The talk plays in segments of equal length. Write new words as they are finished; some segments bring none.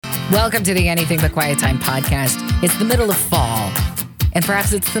Welcome to the Anything But Quiet Time podcast. It's the middle of fall, and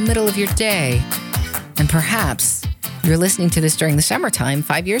perhaps it's the middle of your day, and perhaps you're listening to this during the summertime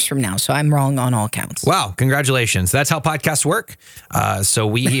 5 years from now, so I'm wrong on all counts. Wow, congratulations. That's how podcasts work. So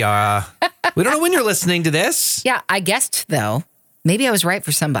we don't know when you're listening to this. Yeah, I guessed, though. Maybe I was right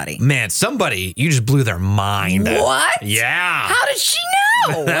for somebody. Man, somebody, you just blew their mind. What? Yeah. How did she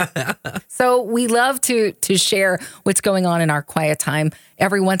know? So we love to share what's going on in our quiet time.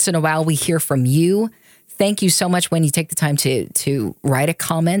 Every once in a while, we hear from you. Thank you so much when you take the time to write a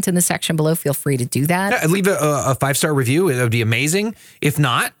comment in the section below. Feel free to do that. Yeah, leave a 5-star review. It would be amazing. If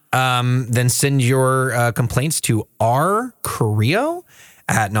not, then send your complaints to R. Carrillo.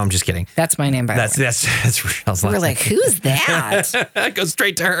 No, I'm just kidding. That's my name, by the way. That's Rochelle's We're last like, who's that? Go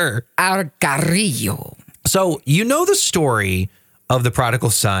straight to her. Our Carrillo. So you know the story of the prodigal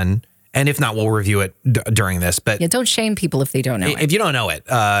son, and if not, we'll review it during this. But Yeah, don't shame people if they don't know it. if you don't know it,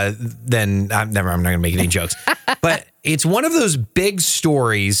 then I'm not going to make any jokes. But it's one of those big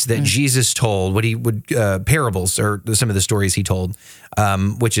stories that Jesus told, what he would parables, or some of the stories he told,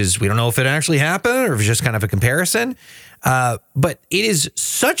 which is, we don't know if it actually happened or if it's just kind of a comparison. But it is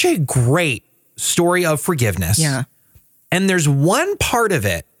such a great story of forgiveness. Yeah. And there's one part of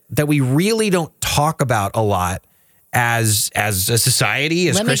it that we really don't talk about a lot as a society,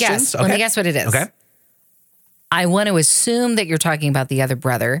 as Christians. Let me guess what it is. Okay. I want to assume that you're talking about the other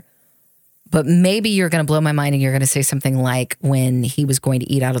brother, but maybe you're going to blow my mind and you're going to say something like when he was going to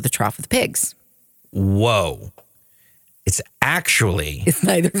eat out of the trough of the pigs. Whoa. It's actually It's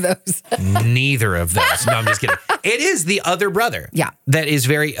neither of those. neither of those. No, I'm just kidding. It is the other brother. Yeah. That is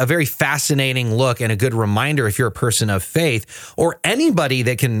a very fascinating look and a good reminder if you're a person of faith or anybody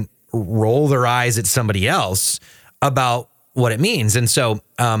that can roll their eyes at somebody else about what it means. And so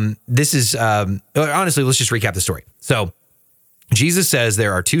this is, honestly, let's just recap the story. So Jesus says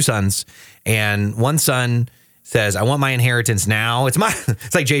there are two sons, and one son says, I want my inheritance now. It's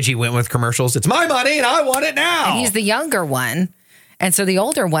like J.G. Wentworth commercials. It's my money and I want it now. And he's the younger one. And so the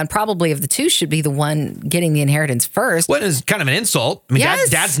older one, probably of the two, should be the one getting the inheritance first. What is kind of an insult. I mean,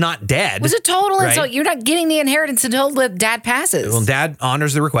 Yes. Dad's not dead. It was a total right? insult. You're not getting the inheritance until the dad passes. Well, Dad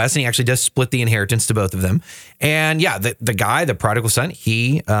honors the request, and he actually does split the inheritance to both of them. And yeah, the guy, the prodigal son,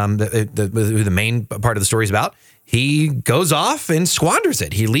 he, who the main part of the story is about, he goes off and squanders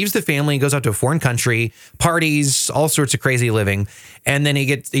it. He leaves the family and goes out to a foreign country, parties, all sorts of crazy living. And then he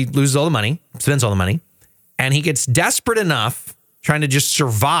loses all the money, spends all the money, and he gets desperate enough trying to just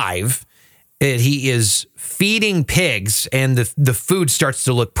survive. He is feeding pigs, and the food starts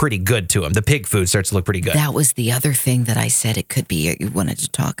to look pretty good to him. The pig food starts to look pretty good. That was the other thing that I said it could be you wanted to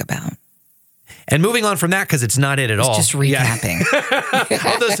talk about. And moving on from that, because it's not it at all. Just recapping.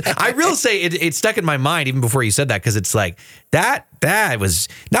 I will say it stuck in my mind even before you said that, because it's like that was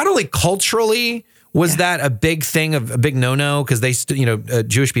not only culturally was that a big thing, a big no-no, because they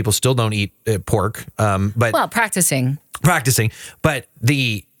Jewish people still don't eat pork. But Well, practicing. But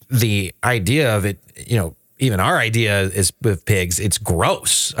the idea of it, even our idea is with pigs, it's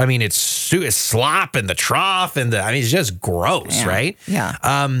gross. I mean, it's slop in the trough it's just gross, Yeah. right?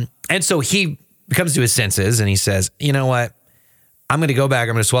 Yeah. And so he comes to his senses and he says, you know what? I'm going to go back.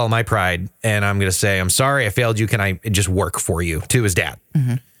 I'm going to swallow my pride and I'm going to say, I'm sorry I failed you. Can I just work for you? To his dad.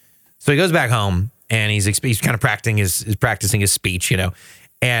 Mm-hmm. So he goes back home and he's kind of practicing his speech,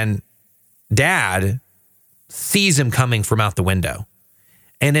 and Dad sees him coming from out the window.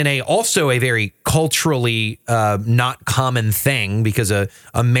 And in also a very culturally not common thing, because a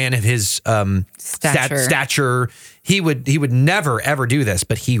man of his stature, he would never ever do this,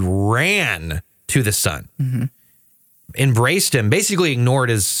 but he ran to the son, embraced him, basically ignored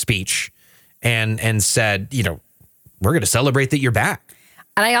his speech, and said, we're going to celebrate that you're back.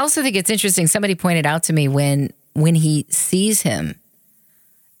 And I also think it's interesting. Somebody pointed out to me when he sees him,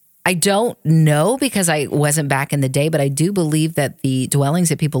 I don't know because I wasn't back in the day, but I do believe that the dwellings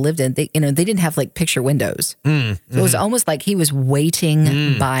that people lived in, they didn't have like picture windows. So it was almost like he was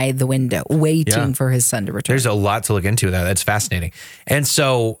waiting by the window, waiting for his son to return. There's a lot to look into that. That's fascinating. And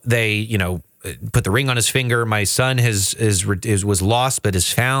so they, put the ring on his finger. My son was lost, but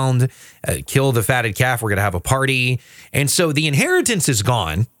is found. Kill the fatted calf. We're going to have a party. And so the inheritance is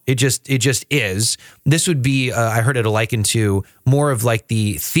gone. It just is. This would be, I heard it likened to more of like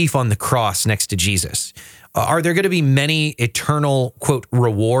the thief on the cross next to Jesus. Are there going to be many eternal, quote,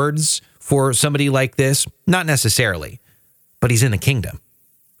 rewards for somebody like this? Not necessarily, but he's in the kingdom.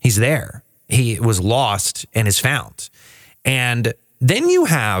 He's there. He was lost and is found. And then you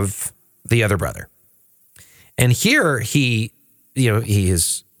have the other brother. And here he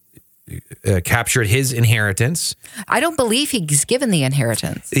is captured his inheritance. I don't believe he's given the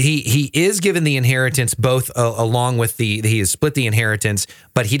inheritance. He is given the inheritance both along with he has split the inheritance,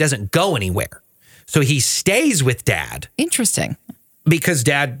 but he doesn't go anywhere. So he stays with dad. Interesting. Because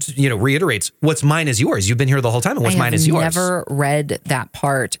dad, reiterates, what's mine is yours. You've been here the whole time, and what's mine is yours. I've never read that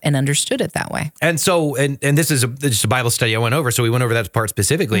part and understood it that way. And so, and this is just a Bible study I went over. So we went over that part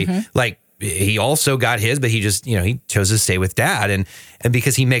specifically. Like he also got his, but he just, he chose to stay with dad. And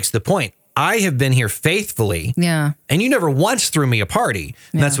because he makes the point, I have been here faithfully. Yeah. And you never once threw me a party.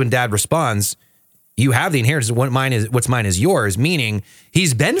 And that's when dad responds, you have the inheritance. What's mine is yours, meaning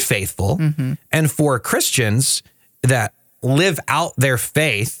he's been faithful. And for Christians that live out their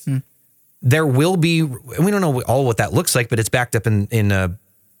faith, there will be, we don't know all what that looks like, but it's backed up in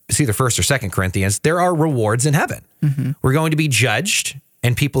it's either 1st or 2nd Corinthians. There are rewards in heaven. We're going to be judged,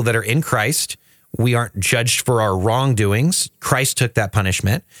 and people that are in Christ, we aren't judged for our wrongdoings. Christ took that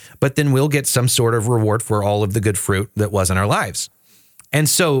punishment, but then we'll get some sort of reward for all of the good fruit that was in our lives. And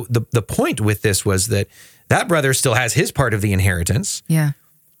so the point with this was that brother still has his part of the inheritance. Yeah.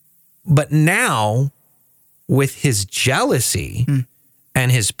 But now, with his jealousy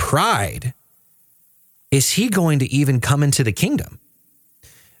and his pride, is he going to even come into the kingdom?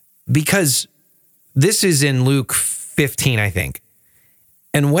 Because this is in Luke 15, I think.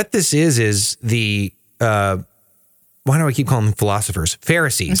 And what this is the, why do I keep calling them philosophers?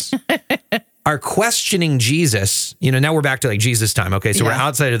 Pharisees are questioning Jesus. Now we're back to like Jesus time. Okay, so we're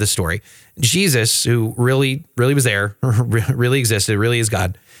outside of the story. Jesus, who really, really was there, really existed, really is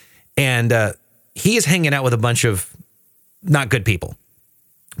God. And he is hanging out with a bunch of not good people,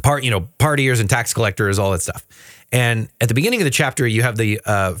 partiers and tax collectors, all that stuff. And at the beginning of the chapter, you have the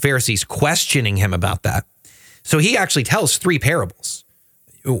Pharisees questioning him about that. So he actually tells 3 parables,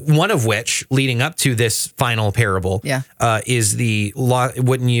 one of which, leading up to this final parable, is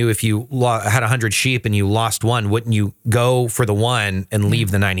wouldn't you, if you had 100 sheep and you lost one, wouldn't you go for the one and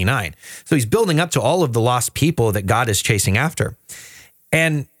leave the 99? So he's building up to all of the lost people that God is chasing after.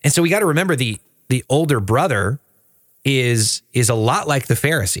 And so we got to remember the older brother is a lot like the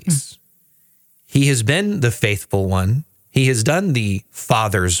Pharisees. He has been the faithful one. He has done the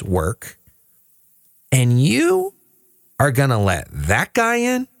Father's work. And you are going to let that guy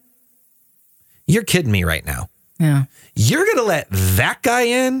in? You're kidding me right now. Yeah. You're going to let that guy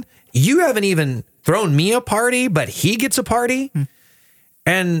in? You haven't even thrown me a party, but he gets a party?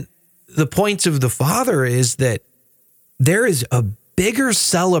 And the point of the Father is that there is a bigger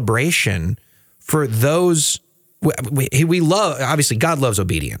celebration for those we love. Obviously, God loves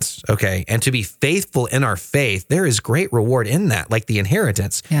obedience, okay? And to be faithful in our faith, there is great reward in that, like the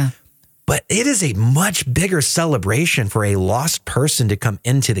inheritance. Yeah. But it is a much bigger celebration for a lost person to come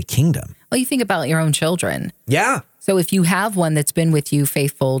into the kingdom. Well, you think about your own children. Yeah. So if you have one that's been with you,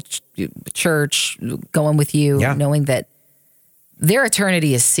 faithful, church, going with you, knowing that their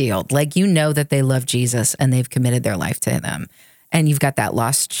eternity is sealed, like that they love Jesus and they've committed their life to them. And you've got that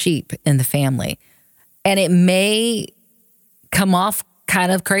lost sheep in the family. And it may come off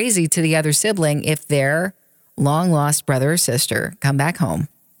kind of crazy to the other sibling if their long lost brother or sister come back home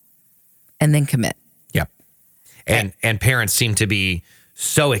and then commit. Yeah. And parents seem to be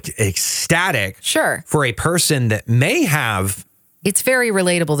so ecstatic for a person that may have. It's very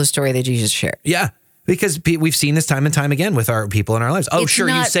relatable, the story that Jesus shared. Yeah. Because we've seen this time and time again with our people in our lives. Oh, sure,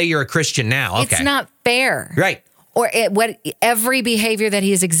 you say you're a Christian now. Okay. It's not fair. Right. Or every behavior that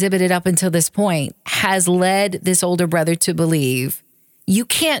he has exhibited up until this point has led this older brother to believe you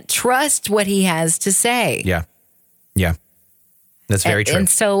can't trust what he has to say. Yeah. Yeah. That's very true. And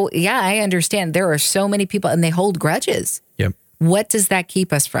so, I understand there are so many people and they hold grudges. Yep. What does that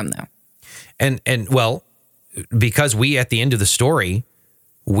keep us from, though? And well, because we, at the end of the story,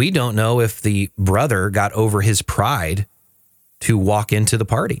 we don't know if the brother got over his pride to walk into the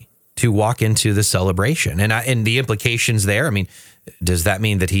party, to walk into the celebration. And the implications there, I mean, does that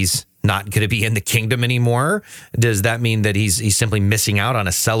mean that he's not going to be in the kingdom anymore? Does that mean that he's simply missing out on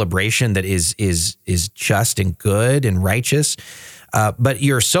a celebration that is just and good and righteous? But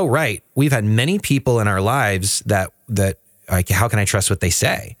you're so right. We've had many people in our lives that like, how can I trust what they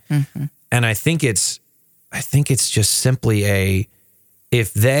say? Mm-hmm. And I think it's just simply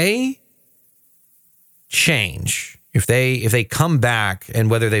if they change, if they come back, and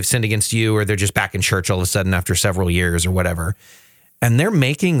whether they've sinned against you or they're just back in church all of a sudden after several years or whatever, and they're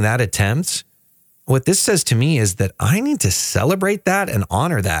making that attempt, what this says to me is that I need to celebrate that and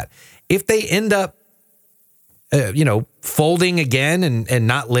honor that. If they end up, folding again and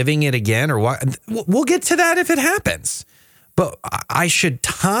not living it again, or what, we'll get to that if it happens. But I should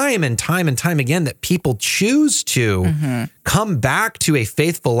time and time again that people choose to come back to a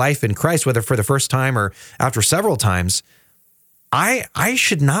faithful life in Christ, whether for the first time or after several times. I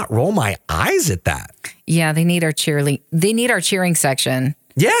should not roll my eyes at that. Yeah, they need our cheering section.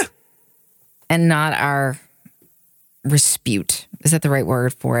 Yeah. And not our dispute. Is that the right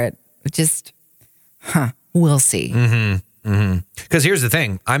word for it? Just, we'll see. Because here's the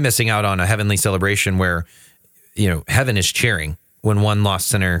thing. I'm missing out on a heavenly celebration where, heaven is cheering when one lost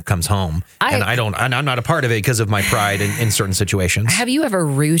sinner comes home. And I'm not a part of it because of my pride in certain situations. Have you ever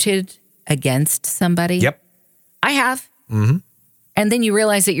rooted against somebody? Yep. I have. Mm-hmm. And then you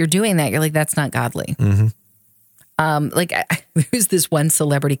realize that you're doing that. You're like, that's not godly. Mm-hmm. There's this one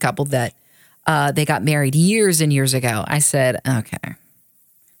celebrity couple that they got married years and years ago. I said, okay,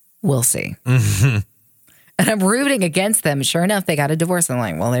 we'll see. Mm-hmm. And I'm rooting against them. Sure enough, they got a divorce. I'm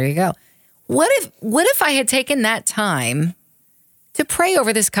like, well, there you go. What if I had taken that time to pray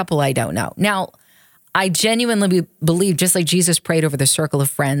over this couple I don't know? Now, I genuinely believe, just like Jesus prayed over the circle of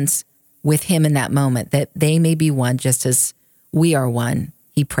friends with him in that moment, that they may be one just as we are one.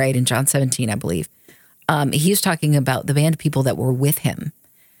 He prayed in John 17, I believe. He was talking about the band of people that were with him.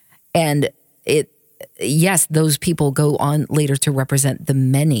 And yes, those people go on later to represent the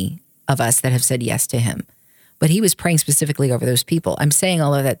many of us that have said yes to him. But he was praying specifically over those people. I'm saying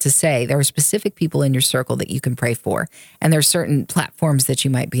all of that to say there are specific people in your circle that you can pray for. And there are certain platforms that you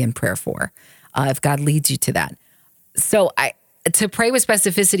might be in prayer for, if God leads you to that. So to pray with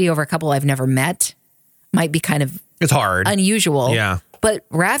specificity over a couple I've never met might be kind of it's hard, unusual. Yeah. But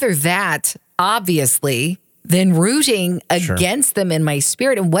rather that, obviously, than rooting against them in my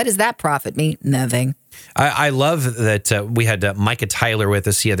spirit. And what does that profit me? Nothing. I love that we had Micah Tyler with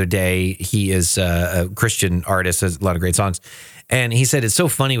us the other day. He is a Christian artist, has a lot of great songs. And he said, it's so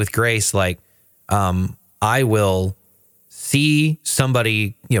funny with grace, like I will see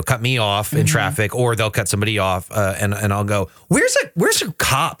somebody, cut me off in traffic, or they'll cut somebody off, and I'll go, where's a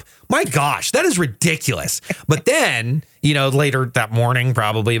cop? My gosh, that is ridiculous. But then, later that morning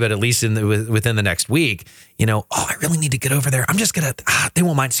probably, but at least within the next week, I really need to get over there. I'm just gonna, they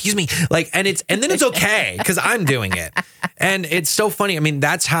won't mind. Excuse me. And then it's okay because I'm doing it. And it's so funny. I mean,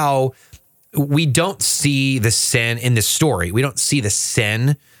 that's how we don't see the sin in this story. We don't see the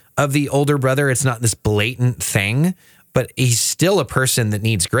sin of the older brother. It's not this blatant thing. But he's still a person that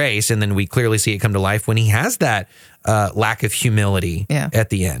needs grace. And then we clearly see it come to life when he has that lack of humility at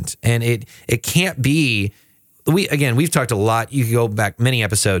the end. And it can't be, we've talked a lot. You can go back many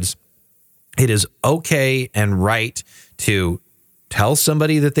episodes. It is okay and right to tell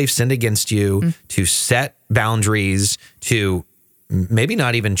somebody that they've sinned against you, to set boundaries, to maybe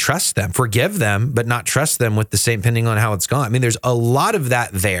not even trust them, forgive them, but not trust them with the same, depending on how it's gone. I mean, there's a lot of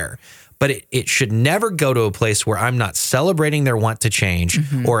that there. But it should never go to a place where I'm not celebrating their want to change,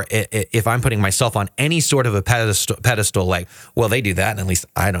 or if I'm putting myself on any sort of a pedestal, like, well, they do that, and at least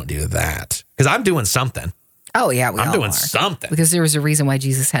I don't do that. Because I'm doing something. Oh, yeah, I'm doing something. Because there was a reason why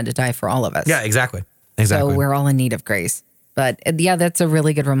Jesus had to die for all of us. Yeah, exactly. So we're all in need of grace. But yeah, that's a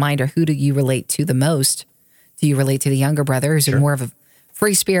really good reminder. Who do you relate to the most? Do you relate to the younger brother, who's more of a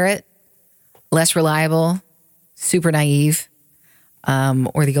free spirit, less reliable, super naive?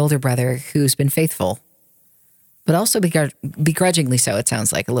 Or the older brother who's been faithful, but also begrudgingly so, it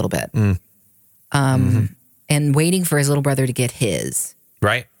sounds like a little bit. And waiting for his little brother to get his.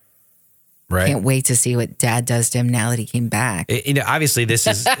 Right. Can't wait to see what dad does to him now that he came back. Obviously, this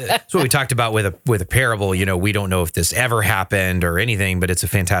is it's what we talked about with a parable. We don't know if this ever happened or anything, but it's a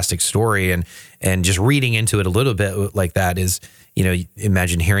fantastic story. And just reading into it a little bit like that is,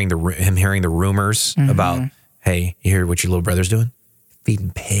 imagine hearing him hearing the rumors about, hey, you hear what your little brother's doing?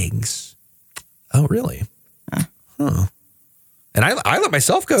 Feeding pigs. Oh, really? Huh. And I let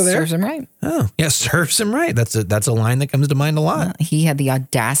myself go there. Serves him right. Oh, yeah, serves him right. That's a line that comes to mind a lot. He had the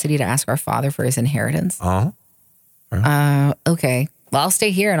audacity to ask our father for his inheritance. Oh. Okay. Well, I'll stay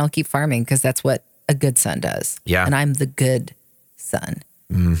here and I'll keep farming because that's what a good son does. Yeah. And I'm the good son.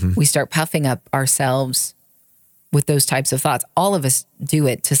 We start puffing up ourselves with those types of thoughts. All of us do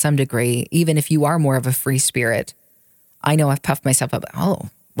it to some degree, even if you are more of a free spirit. I know I've puffed myself up. Oh,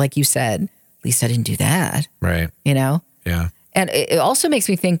 like you said, at least I didn't do that. Right. Yeah. And it also makes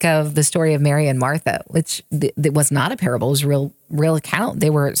me think of the story of Mary and Martha, which that was not a parable. It was a real account.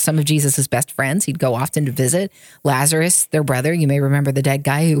 They were some of Jesus's best friends. He'd go often to visit Lazarus, their brother. You may remember the dead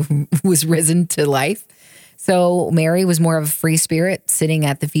guy who was risen to life. So Mary was more of a free spirit sitting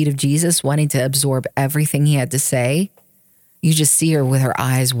at the feet of Jesus, wanting to absorb everything he had to say. You just see her with her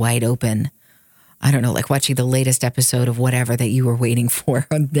eyes wide open. I don't know, like watching the latest episode of whatever that you were waiting for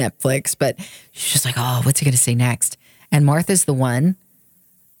on Netflix, but she's just like, oh, what's he going to say next? And Martha's the one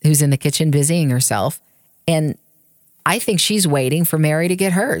who's in the kitchen busying herself. And I think she's waiting for Mary to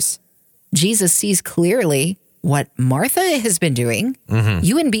get hers. Jesus sees clearly what Martha has been doing.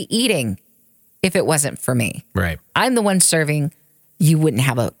 You wouldn't be eating if it wasn't for me. Right. I'm the one serving. You wouldn't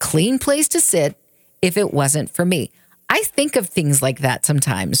have a clean place to sit if it wasn't for me. I think of things like that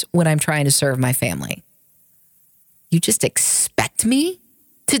sometimes when I'm trying to serve my family. You just expect me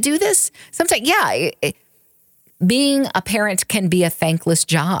to do this? Sometimes, being a parent can be a thankless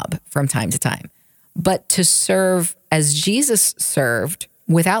job from time to time. But to serve as Jesus served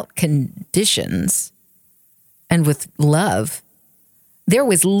without conditions and with love, there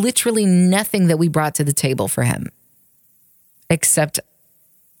was literally nothing that we brought to the table for him except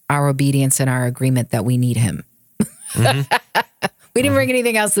our obedience and our agreement that we need him. We didn't bring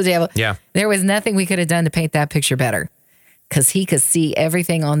anything else to the table. Yeah. There was nothing we could have done to paint that picture better because he could see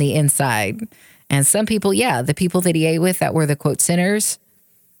everything on the inside. And some people, the people that he ate with that were the quote sinners,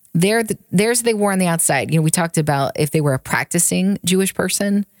 theirs they were on the outside. We talked about if they were a practicing Jewish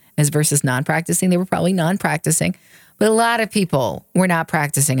person as versus non-practicing, they were probably non-practicing. But a lot of people were not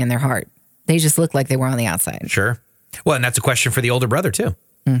practicing in their heart. They just looked like they were on the outside. Sure. Well, and that's a question for the older brother too.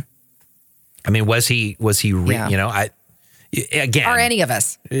 I mean, was he, again, Are any of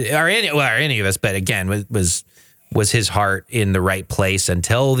us? Are any of us? But again, was his heart in the right place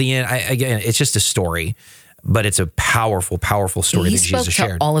until the end? Again, it's just a story, but it's a powerful, powerful story that Jesus shared. He spoke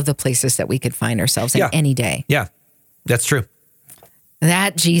to all of the places that we could find ourselves in any day. Yeah, that's true.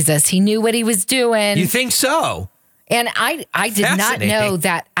 That Jesus, he knew what he was doing. You think so? And I did not know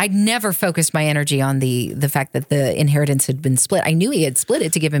that. I'd never focused my energy on the fact that the inheritance had been split. I knew he had split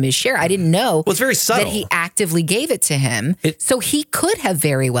it to give him his share. I didn't know it's very subtle that he actively gave it to him. So he could have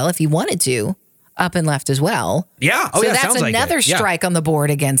very well, if he wanted to, up and left as well. Yeah. So that's another strike on the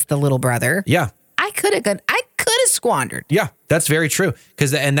board against the little brother. Yeah. I could have squandered. Yeah, that's very true.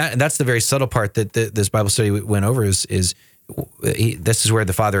 Because that's the very subtle part that this Bible study went over is this is where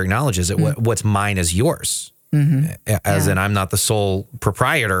the Father acknowledges that what's mine is yours. As in, I'm not the sole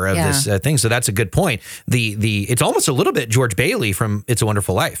proprietor of this thing. So that's a good point. It's almost a little bit George Bailey from It's a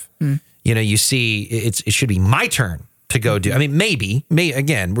Wonderful Life. You see, it should be my turn to go do. I mean, maybe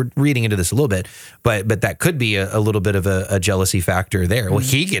again, we're reading into this a little bit, but that could be a little bit of a jealousy factor there. Well,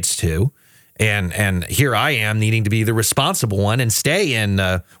 he gets to, and here I am needing to be the responsible one and stay in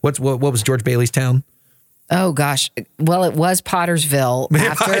what was George Bailey's town? Oh gosh. Well, it was Pottersville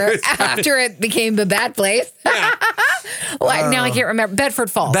after it became a bad place. Yeah. Now I can't remember.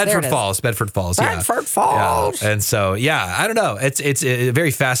 Bedford Falls. Bedford Falls. Bedford Falls. Yeah. And so, I don't know. It's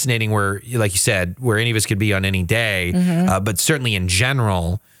very fascinating where, like you said, where any of us could be on any day, but certainly in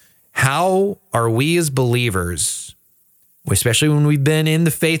general, how are we as believers, especially when we've been in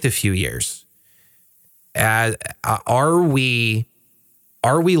the faith a few years, do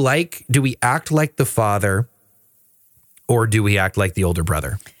we act like the father or do we act like the older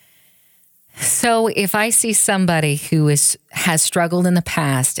brother? So if I see somebody who has struggled in the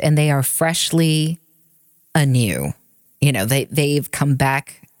past and they are freshly anew, they've come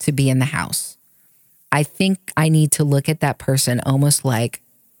back to be in the house, I think I need to look at that person almost like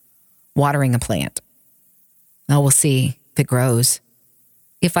watering a plant. Oh, we'll see if it grows.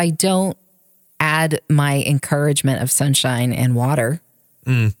 If I don't add my encouragement of sunshine and water,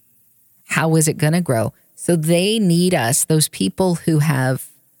 how is it going to grow? So they need us, those people who have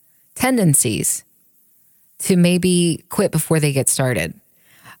tendencies to maybe quit before they get started,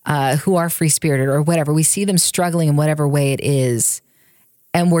 who are free-spirited or whatever. We see them struggling in whatever way it is,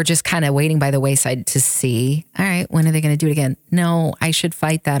 and we're just kind of waiting by the wayside to see, all right, when are they going to do it again? No, I should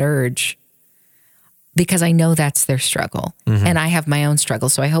fight that urge because I know that's their struggle, and I have my own struggle.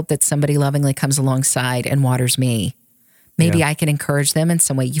 So I hope that somebody lovingly comes alongside and waters me. Maybe I can encourage them in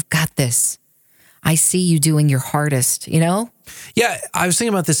some way. You've got this. I see you doing your hardest, Yeah, I was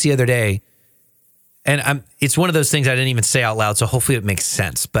thinking about this the other day, and it's one of those things I didn't even say out loud, so hopefully it makes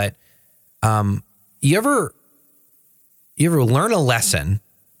sense. But you ever learn a lesson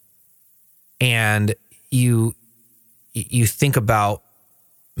and you think about,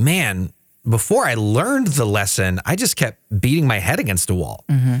 man, before I learned the lesson, I just kept beating my head against the wall.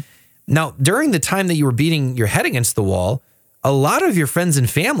 Now, during the time that you were beating your head against the wall, a lot of your friends and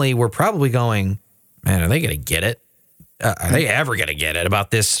family were probably going, man, are they going to get it? Are they ever going to get it about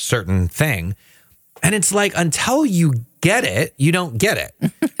this certain thing? And it's like, until you get it, you don't get it.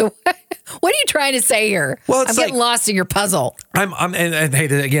 What are you trying to say here? Well, I'm getting lost in your puzzle. And hey,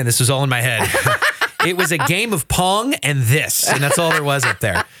 again, this was all in my head. It was a game of Pong and that's all there was up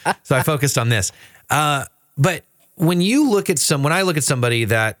there. So I focused on this. But when I look at somebody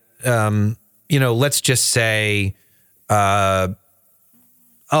that, let's just say, I'm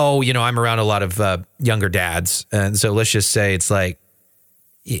around a lot of younger dads. And so let's just say it's like,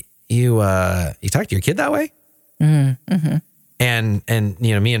 you talk to your kid that way? Mm-hmm. And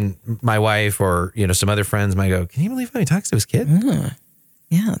me and my wife or, some other friends might go, can you believe how he talks to his kid?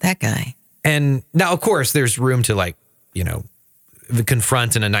 Yeah, that guy. And now, of course, there's room to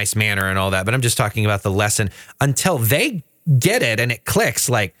confront in a nice manner and all that. But I'm just talking about the lesson until they get it and it clicks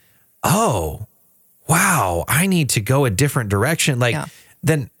like, oh, wow, I need to go a different direction.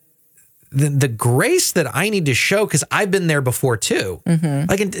 Then the grace that I need to show, because I've been there before too.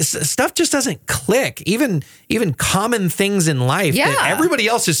 And stuff just doesn't click. Even common things in life that everybody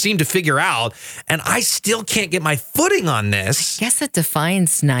else has seemed to figure out, and I still can't get my footing on this. I guess it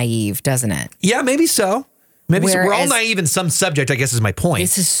defines naive, doesn't it? Yeah, maybe so. We're all naive in some subject, I guess is my point.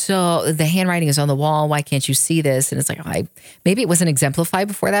 This is the handwriting is on the wall. Why can't you see this? And it's like, maybe it wasn't exemplified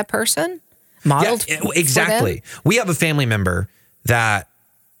before that person, modeled. Yeah, exactly. We have a family member that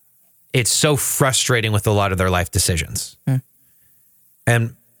it's so frustrating with a lot of their life decisions.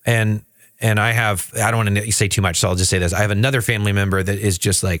 And I don't want to say too much, so I'll just say this. I have another family member that is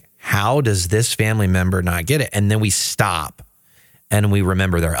just like, how does this family member not get it? And then we stop and we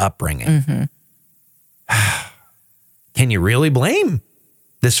remember their upbringing. Can you really blame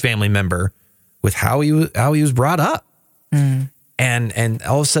this family member with how he was brought up? And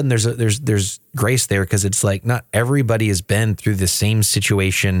all of a sudden there's grace there, because it's like not everybody has been through the same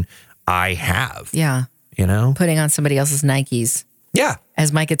situation I have. Yeah. Putting on somebody else's Nikes. Yeah.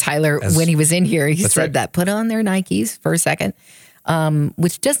 As Micah Tyler, when he was in here, he said that. Put on their Nikes for a second,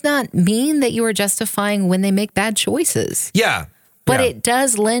 which does not mean that you are justifying when they make bad choices. Yeah. But it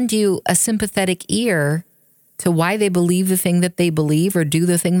does lend you a sympathetic ear to why they believe the thing that they believe or do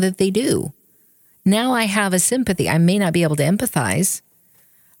the thing that they do. Now I have a sympathy. I may not be able to empathize,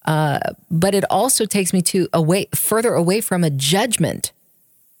 but it also takes me further away from a judgment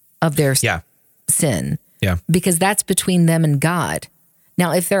of their sin. Yeah. Because that's between them and God.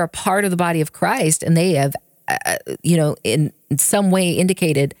 Now, if they're a part of the body of Christ and they have, in some way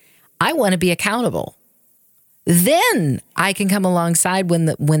indicated, I want to be accountable, then I can come alongside when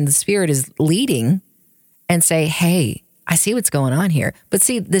the Spirit is leading and say, hey, I see what's going on here. But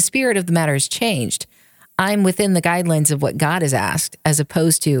see, the spirit of the matter has changed. I'm within the guidelines of what God has asked, as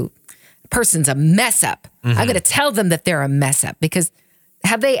opposed to person's a mess up. I'm going to tell them that they're a mess up, because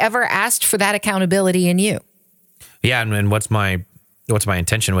have they ever asked for that accountability in you? Yeah. And what's my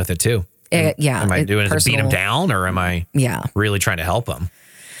intention with it too? Am I doing it to beat them down, or am I really trying to help them?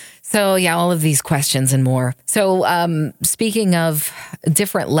 So all of these questions and more. So speaking of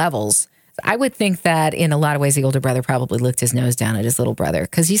different levels, I would think that in a lot of ways, the older brother probably looked his nose down at his little brother,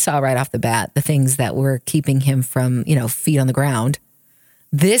 because he saw right off the bat the things that were keeping him from, feet on the ground.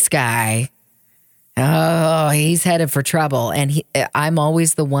 This guy, he's headed for trouble. And I'm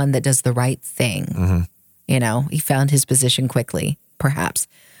always the one that does the right thing. He found his position quickly, perhaps.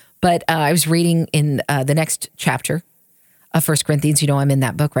 But I was reading in the next chapter of 1 Corinthians. I'm in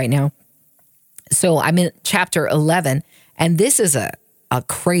that book right now. So I'm in chapter 11, and this is a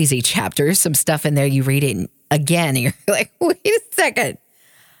crazy chapter. There's some stuff in there. You read it again, and you're like, wait a second.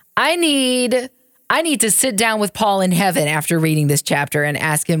 I need to sit down with Paul in heaven after reading this chapter and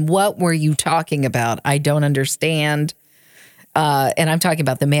ask him, what were you talking about? I don't understand. And I'm talking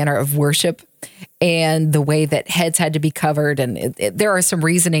about the manner of worship and the way that heads had to be covered. And there are some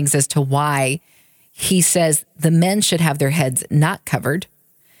reasonings as to why he says the men should have their heads not covered,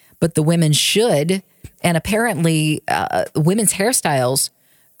 but the women should. And apparently, women's hairstyles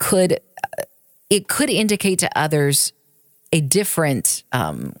could indicate to others a different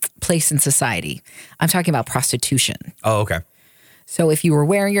place in society. I'm talking about prostitution. Oh, okay. So if you were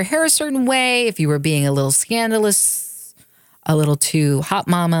wearing your hair a certain way, if you were being a little scandalous, a little too hot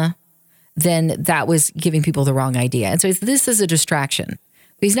mama, then that was giving people the wrong idea. And so this is a distraction.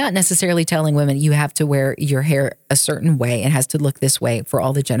 He's not necessarily telling women you have to wear your hair a certain way and has to look this way for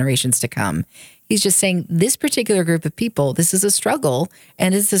all the generations to come. He's just saying this particular group of people, this is a struggle,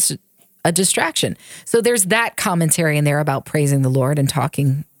 and it's just a distraction. So there's that commentary in there about praising the Lord and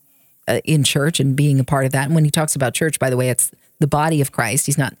talking in church and being a part of that. And when he talks about church, by the way, it's the body of Christ.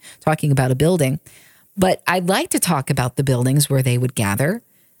 He's not talking about a building. But I'd like to talk about the buildings where they would gather.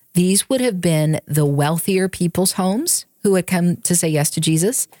 These would have been the wealthier people's homes who had come to say yes to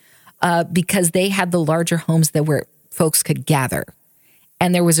Jesus, because they had the larger homes where folks could gather.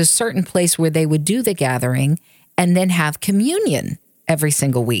 And there was a certain place where they would do the gathering and then have communion every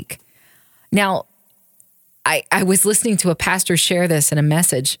single week. Now, I was listening to a pastor share this in a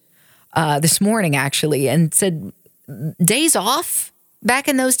message this morning, actually, and said days off back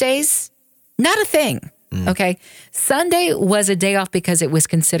in those days, not a thing. Okay. Sunday was a day off because it was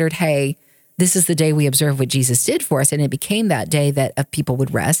considered, hey, this is the day we observe what Jesus did for us. And it became that day that people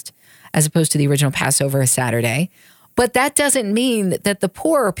would rest, as opposed to the original Passover, a Saturday. But that doesn't mean that the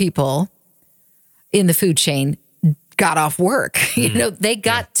poorer people in the food chain got off work. They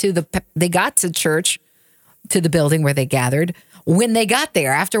got to church, to the building where they gathered when they got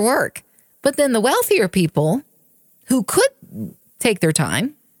there after work. But then the wealthier people who could take their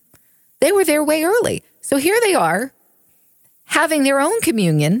time, they were there way early. So here they are having their own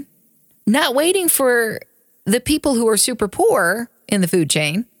communion, not waiting for the people who are super poor in the food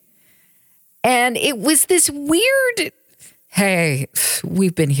chain. And it was this weird, hey,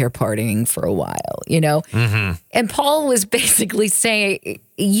 we've been here partying for a while, And Paul was basically saying,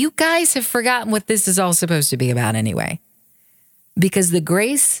 you guys have forgotten what this is all supposed to be about anyway. Because the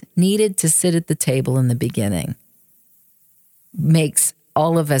grace needed to sit at the table in the beginning makes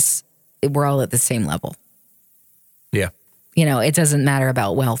all of us, we're all at the same level. Yeah. It doesn't matter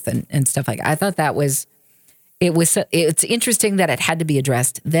about wealth and stuff like that. I thought it's interesting that it had to be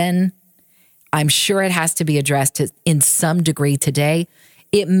addressed then. I'm sure it has to be addressed in some degree today.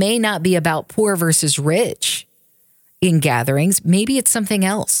 It may not be about poor versus rich in gatherings. Maybe it's something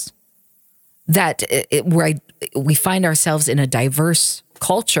else where we find ourselves in a diverse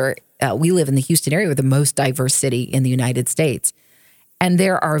culture. We live in the Houston area. We're the most diverse city in the United States. And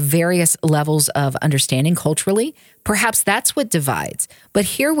there are various levels of understanding culturally. Perhaps that's what divides. But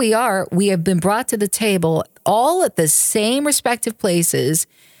here we are. We have been brought to the table all at the same respective places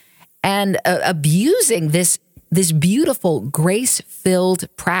and abusing this beautiful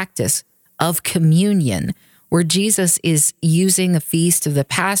grace-filled practice of communion, where Jesus is using the feast of the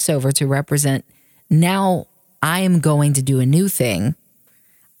Passover to represent, now I am going to do a new thing.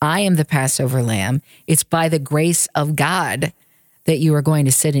 I am the Passover lamb. It's by the grace of God that you are going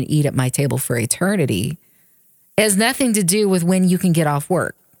to sit and eat at my table for eternity. It has nothing to do with when you can get off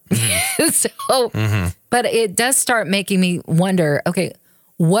work. But it does start making me wonder, okay,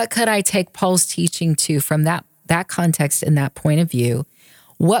 what could I take Paul's teaching to from that context and that point of view?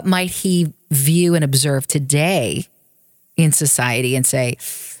 What might he view and observe today in society and say,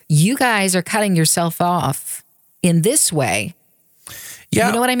 you guys are cutting yourself off in this way? Yeah.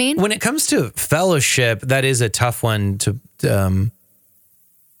 You know what I mean? When it comes to fellowship, that is a tough one to,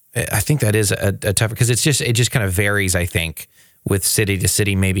 I think that is a tough, because it just kind of varies, I think, with city to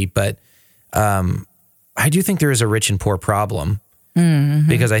city maybe. But I do think there is a rich and poor problem. Mm-hmm.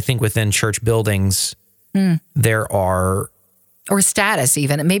 Because I think within church buildings, there are... Or status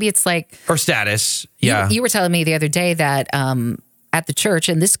even. Maybe it's like... Or status, yeah. You were telling me the other day that at the church,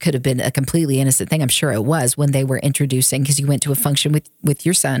 and this could have been a completely innocent thing, I'm sure it was, when they were introducing, because you went to a function with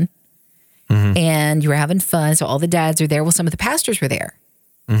your son, and you were having fun, so all the dads are there. Well, some of the pastors were there.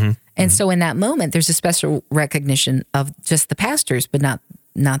 And so in that moment, there's a special recognition of just the pastors, but not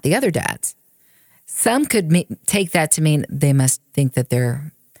the other dads. Some could take that to mean they must think that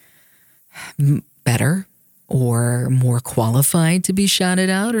they're better or more qualified to be shouted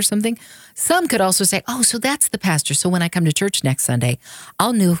out or something. Some could also say, oh, so that's the pastor. So when I come to church next Sunday,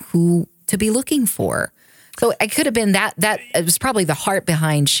 I'll know who to be looking for. So it could have been that it was probably the heart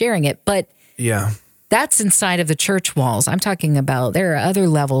behind sharing it. But yeah, that's inside of the church walls. I'm talking about there are other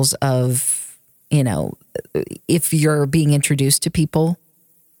levels of, if you're being introduced to people,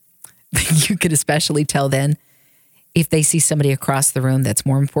 you could especially tell then if they see somebody across the room that's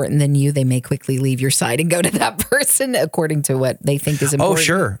more important than you, they may quickly leave your side and go to that person according to what they think is important. Oh,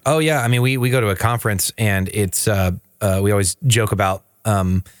 sure. Oh, yeah. I mean, we go to a conference and it's, we always joke about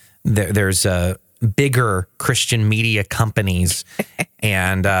there's bigger Christian media companies.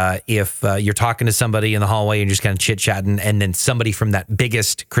 And if you're talking to somebody in the hallway and just kind of chit-chatting, and then somebody from that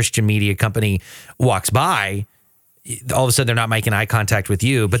biggest Christian media company walks by, all of a sudden they're not making eye contact with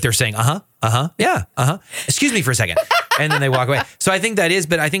you, but they're saying, yeah, excuse me for a second. And then they walk away. So I think that is,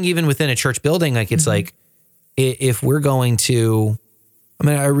 but I think even within a church building, like it's like, if we're going to,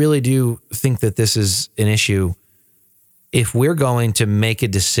 I really do think that this is an issue. If we're going to make a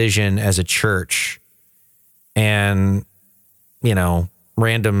decision as a church and, I'll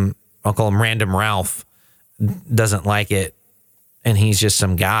call him Random Ralph, doesn't like it, and he's just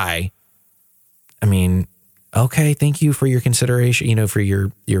some guy, okay, thank you for your consideration, for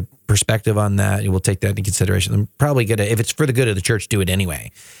your perspective on that. We'll take that into consideration. I'm probably going to, if it's for the good of the church, do it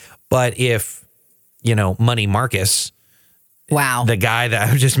anyway. But if, Money Marcus, wow, the guy that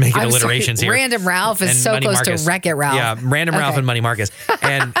I'm just making alliterations here. Random Ralph is so close to Wreck-It Ralph. Yeah, Random Ralph and Money Marcus.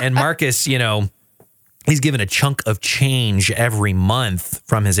 And Marcus, he's given a chunk of change every month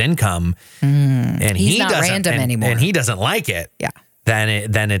from his income. And he's not random anymore. And he doesn't like it. Yeah.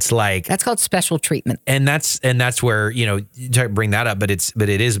 then it's like, That's called special treatment. and that's where, you try to bring that up, but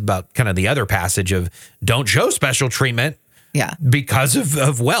it is about kind of the other passage of don't show special treatment Yeah. because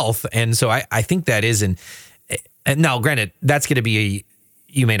of wealth. And so I think that is and now granted, that's going to be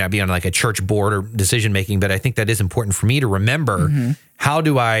you may not be on like a church board or decision making, but I think that is important for me to remember. How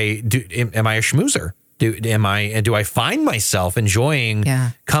am I a schmoozer? Do I find myself enjoying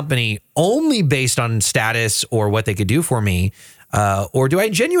company only based on status or what they could do for me? Or do I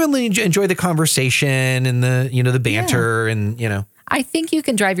genuinely enjoy the conversation and the banter and. I think you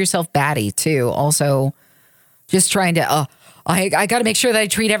can drive yourself batty too. Also, just trying to, I got to make sure that I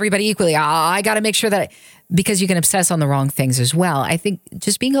treat everybody equally. I got to make sure that because you can obsess on the wrong things as well. I think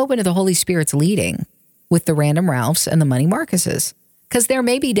just being open to the Holy Spirit's leading with the random Ralphs and the Money Marcuses. Because there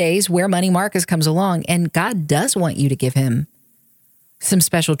may be days where Money Marcus comes along and God does want you to give him some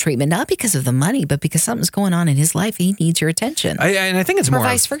special treatment, not because of the money, but because something's going on in his life. He needs your attention. And I think it's or more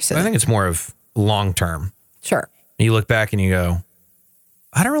vice versa. I think it's more of long term. Sure. You look back and you go,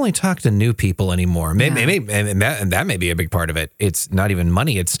 I don't really talk to new people anymore. Maybe and that may be a big part of it. It's not even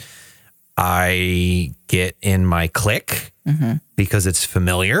money. It's I get in my clique because it's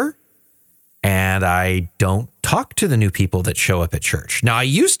familiar. And I don't talk to the new people that show up at church. Now, I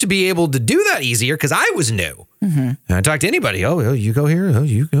used to be able to do that easier because I was new. And I talk to anybody. Oh, you go here. Oh,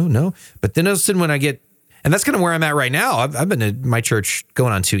 you go. No. But then all of a sudden when I get, and that's kind of where I'm at right now. I've been to my church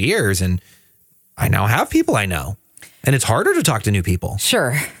going on 2 years and I now have people I know. And it's harder to talk to new people.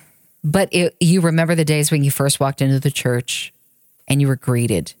 Sure. But you remember the days when you first walked into the church and you were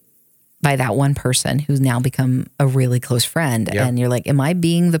greeted by that one person who's now become a really close friend. Yep. And you're like, am I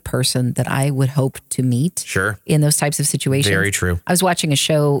being the person that I would hope to meet in those types of situations? Very true. I was watching a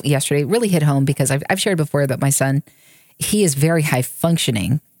show yesterday, it really hit home because I've shared before that my son, he is very high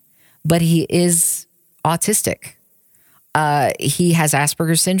functioning, but he is autistic. He has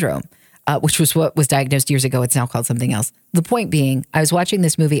Asperger's syndrome, which was what was diagnosed years ago. It's now called something else. The point being, I was watching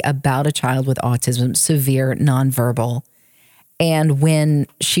this movie about a child with autism, severe nonverbal. And when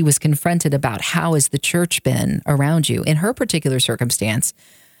she was confronted about how has the church been around you, in her particular circumstance,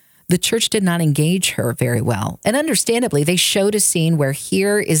 the church did not engage her very well. And understandably, they showed a scene where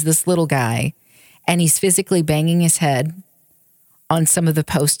here is this little guy and he's physically banging his head on some of the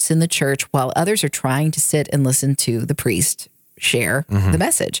posts in the church while others are trying to sit and listen to the priest share the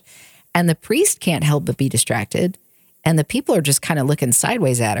message. And the priest can't help but be distracted. And the people are just kind of looking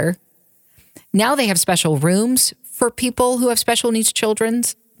sideways at her. Now they have special rooms for people who have special needs children.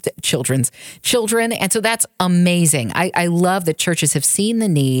 And so that's amazing. I love that churches have seen the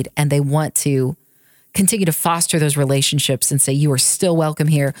need and they want to continue to foster those relationships and say, you are still welcome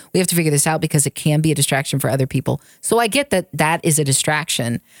here. We have to figure this out because it can be a distraction for other people. So I get that that is a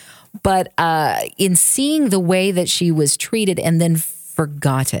distraction. But in seeing the way that she was treated and then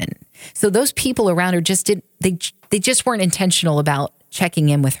forgotten. So those people around her just they just weren't intentional about checking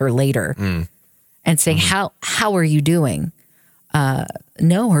in with her later. And saying, how are you doing?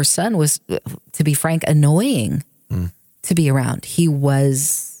 No, her son was, to be frank, annoying to be around. He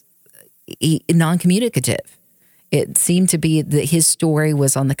was non-communicative. It seemed to be that his story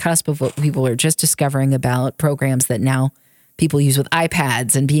was on the cusp of what people are just discovering about programs that now people use with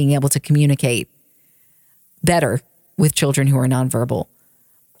iPads and being able to communicate better with children who are nonverbal.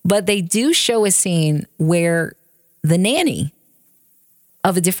 But they do show a scene where the nanny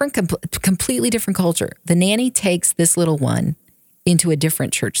of a completely different culture. The nanny takes this little one into a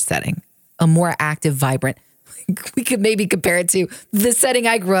different church setting, a more active, vibrant. We could maybe compare it to the setting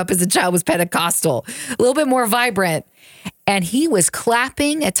I grew up as a child was Pentecostal, a little bit more vibrant. And he was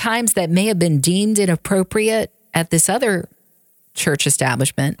clapping at times that may have been deemed inappropriate at this other church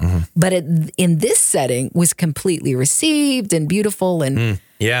establishment, but in this setting was completely received and beautiful. And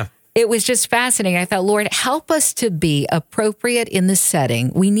it was just fascinating. I thought, Lord, help us to be appropriate in this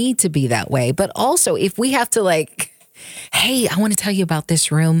setting. We need to be that way. But also, if we have to hey, I want to tell you about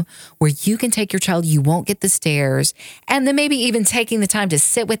this room where you can take your child, you won't get the stares, and then maybe even taking the time to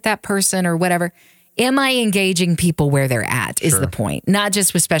sit with that person or whatever. Am I engaging people where they're at is the point. Not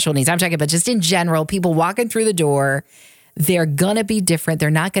just with special needs. I'm talking about just in general, people walking through the door. They're going to be different. They're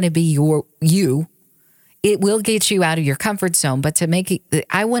not going to be you. It will get you out of your comfort zone, but to make it,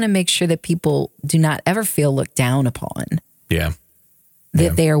 I want to make sure that people do not ever feel looked down upon.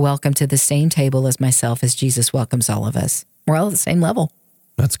 That they are welcome to the same table as myself, as Jesus welcomes all of us. We're all at the same level.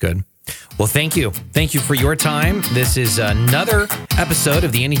 That's good. Well, thank you. Thank you for your time. This is another episode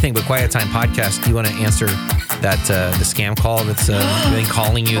of the Anything But Quiet Time podcast. Do you want to answer that the scam call that's been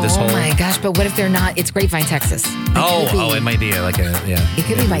calling you this whole... Oh my gosh, but what if they're not? It's Grapevine, Texas. It might be It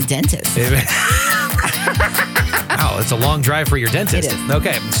could be my dentist. Wow, Wow, it's a long drive for your dentist. It is.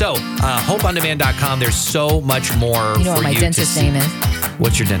 Okay, so hopeondemand.com. There's so much more You know for what my you dentist's to see. name is?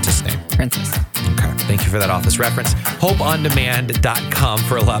 What's your dentist's name? Princess. Okay, thank you for that office reference. Hopeondemand.com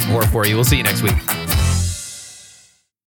for a lot more for you. We'll see you next week.